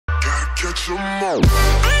catch 'em all.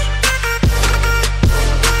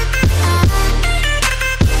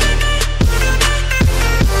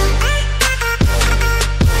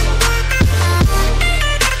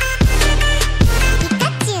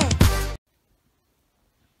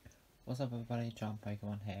 What's up everybody, John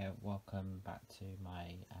Pokemon here. Welcome back to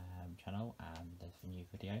my channel and this new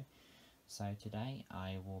video. So today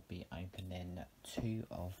I will be opening two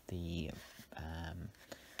of the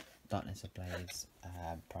Darkness Ablaze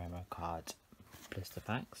promo card blister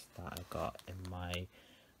packs that I got in my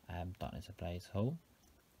Darkness Ablaze haul.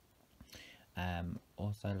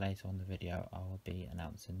 Also later on the video I will be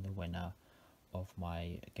announcing the winner of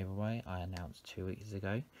my giveaway I announced 2 weeks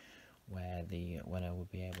ago, where the winner will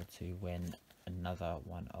be able to win another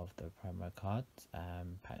one of the promo cards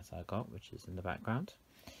packs I got, which is in the background.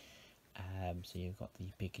 So you've got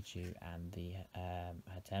the Pikachu and the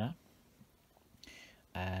Hatena.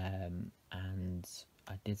 And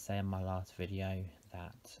I did say in my last video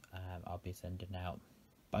that I'll be sending out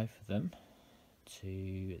both of them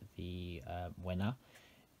to the winner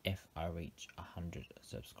if I reach 100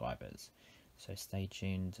 subscribers. So stay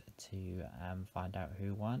tuned to find out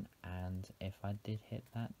who won and if I did hit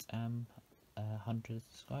that 100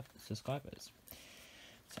 subscribers.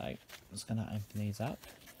 So I'm just going to open these up.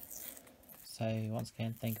 So once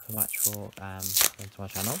again, thank you so much for coming to my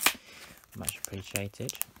channel. Much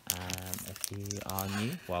appreciated. If you are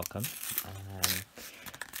new, welcome.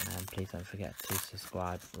 And please don't forget to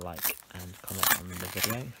subscribe, like and comment on the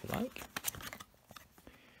video if you like.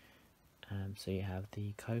 So you have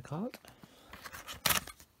the code card.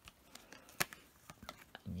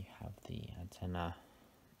 And you have the Antenna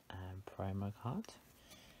promo card,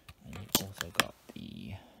 and you've also got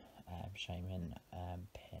the Shaman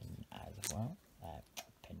pin as well,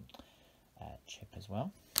 chip as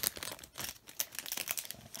well.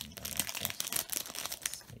 So I'm going to just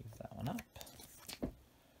sleeve that one up.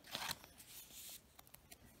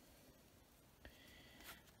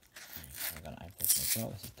 So I'm going to open this one as well.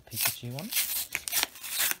 This is the Pikachu one.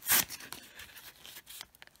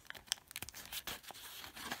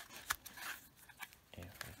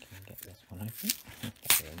 This one open.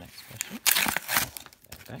 That'll be the next question.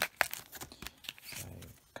 There we go. So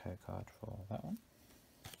code card for that one.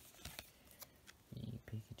 The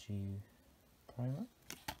Pikachu promo.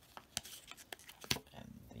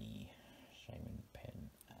 And the Shaman pin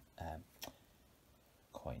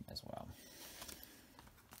coin as well.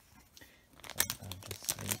 So I'm going to just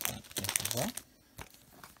leave that as well.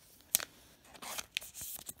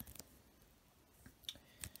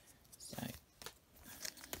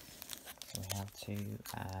 Two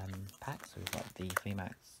packs. So we've got the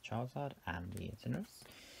VMAX Charizard and the Incinerus.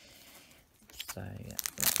 So yeah,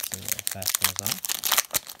 let's see what the first ones are.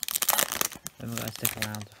 Then we're going to stick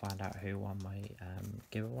around to find out who won my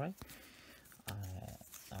giveaway.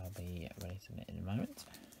 I'll be releasing it in a moment.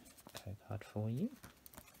 Code card for you.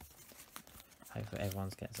 Hopefully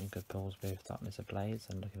everyone's getting some good pulls with Darkness Ablaze.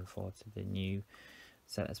 I'm looking forward to the new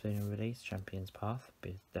set that's been released, Champion's Path.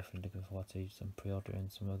 But definitely looking forward to some pre-ordering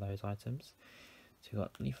some of those items. So we've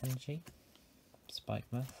got Leaf Energy,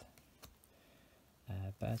 Spikemuth,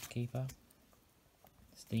 Birdkeeper,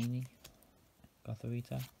 Steenie,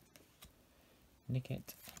 Gothorita,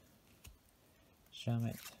 Nickit,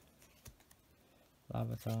 Shermit,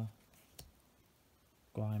 Larvitar,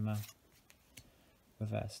 Grimer,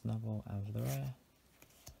 Reverse Snubble, and for the rare,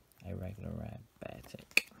 a regular rare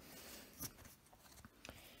Beartic.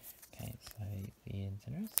 Okay, so the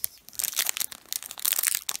Incinerus.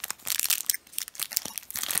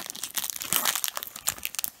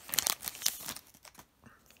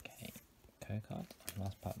 Okay, code card.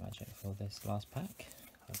 Last pack magic for this last pack.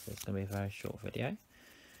 It's going to be a very short video.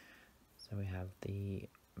 So we have the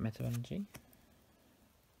Metal Energy,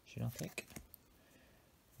 Geonotic,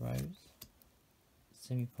 Rose,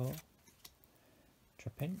 Simipour,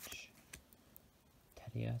 Trapinch,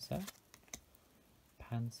 Teddiursa,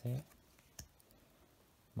 Pansear,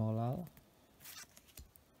 Morlul,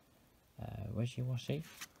 Wishy-Washy,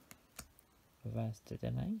 Reverse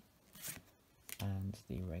Dedenne, and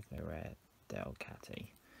the regular rare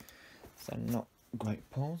Delcatty. So not great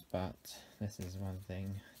pulls, but this is one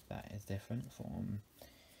thing that is different from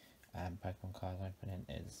Pokemon cards opening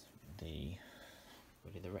is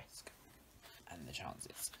really the risk and the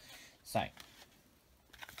chances. So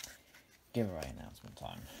giveaway announcement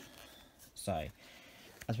time. So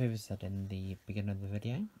as we said in the beginning of the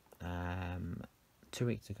video, 2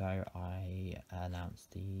 weeks ago I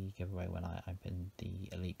announced the giveaway when I opened the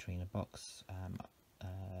Elite Trainer box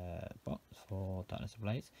for Darkness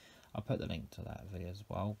Ablaze. I'll put the link to that video as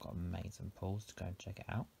well. Got amazing pulls to go and check it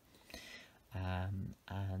out.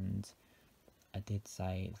 And I did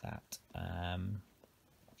say that I'll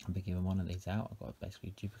be giving one of these out. I've got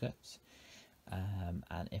basically duplicates,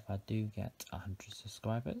 and if I do get 100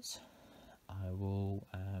 subscribers, I will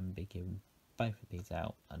be giving both of these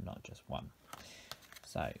out and not just one.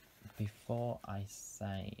 So before I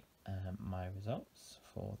say my results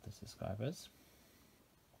for the subscribers,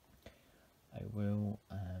 I will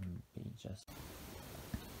be just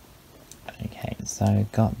okay. So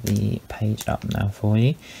got the page up now for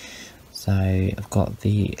you. So I've got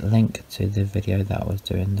the link to the video that I was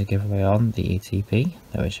doing the giveaway on, the ETP,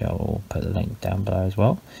 which I will put the link down below as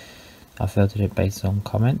well. I filtered it based on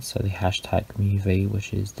comments, so the hashtag MUV,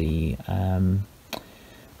 which is the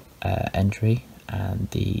entry, and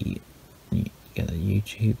you get the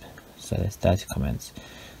YouTube, so there's 30 comments.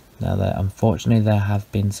 Now unfortunately there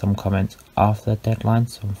have been some comments after the deadline,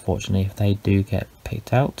 so unfortunately if they do get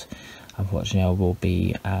picked out, unfortunately I will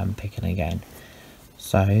be picking again.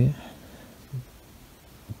 So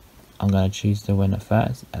I'm going to choose the winner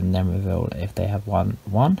first and then reveal if they have won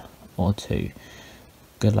 1 or 2.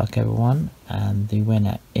 Good luck everyone, and the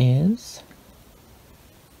winner is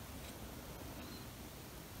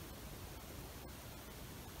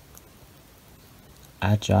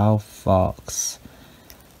Agile Fox.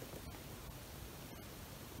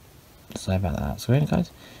 Sorry about that screen, guys.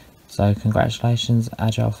 So congratulations,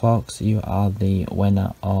 Agile Fox, you are the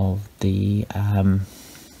winner of the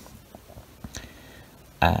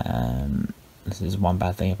this is one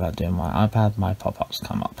bad thing about doing my iPad, my pop-ups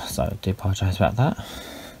come up, so I do apologise about that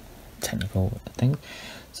technical thing.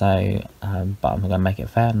 So but I'm going to make it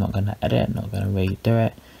fair. I'm not going to edit, I'm not going to redo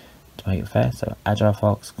it to make it fair. So Agile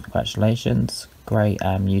Fox, congratulations, great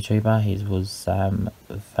YouTuber. He was the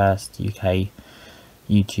first UK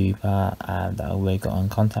YouTuber that I really got in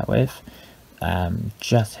contact with.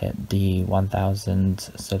 Just hit the 1,000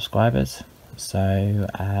 subscribers, so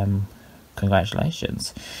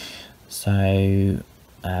congratulations. So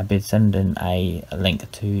I've been sending a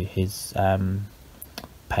link to his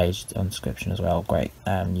page on the description as well. Great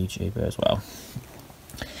YouTuber as well.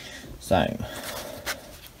 So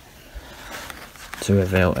to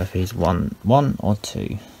reveal if he's won 1 or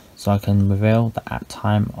 2, so I can reveal that at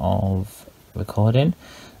time of recording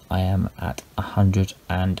I am at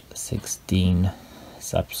 116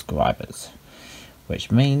 subscribers,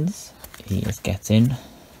 which means he is getting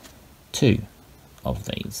 2 of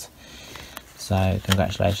these. So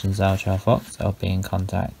congratulations, Agile Fox. I'll be in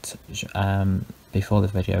contact before the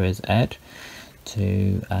video is aired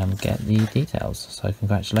to get the details. So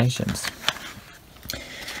congratulations.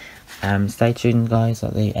 Stay tuned, guys.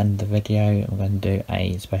 At the end of the video I'm going to do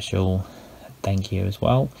a special thank you as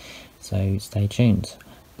well, so stay tuned.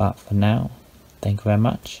 But for now, thank you very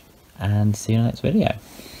much and see you in the next video.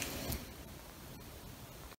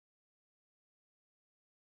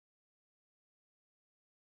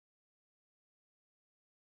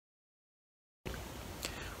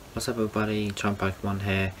 What's up everybody, John Pokemon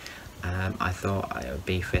here. I thought it would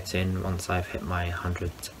be fitting once I've hit my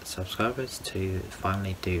 100 subscribers to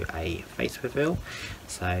finally do a face reveal.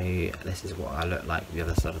 So this is what I look like the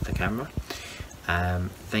other side of the camera.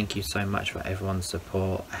 Thank you so much for everyone's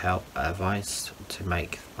support, help, advice to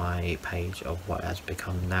make my page of what it has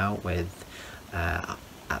become now, with at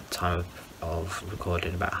time of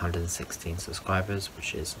recording about 116 subscribers,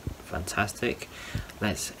 which is fantastic.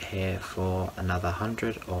 Let's hear for another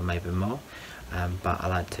 100 or maybe more, but I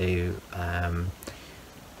like to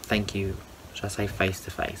thank you, should I say, face to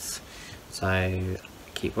face. So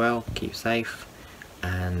keep well, keep safe,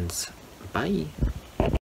 and bye.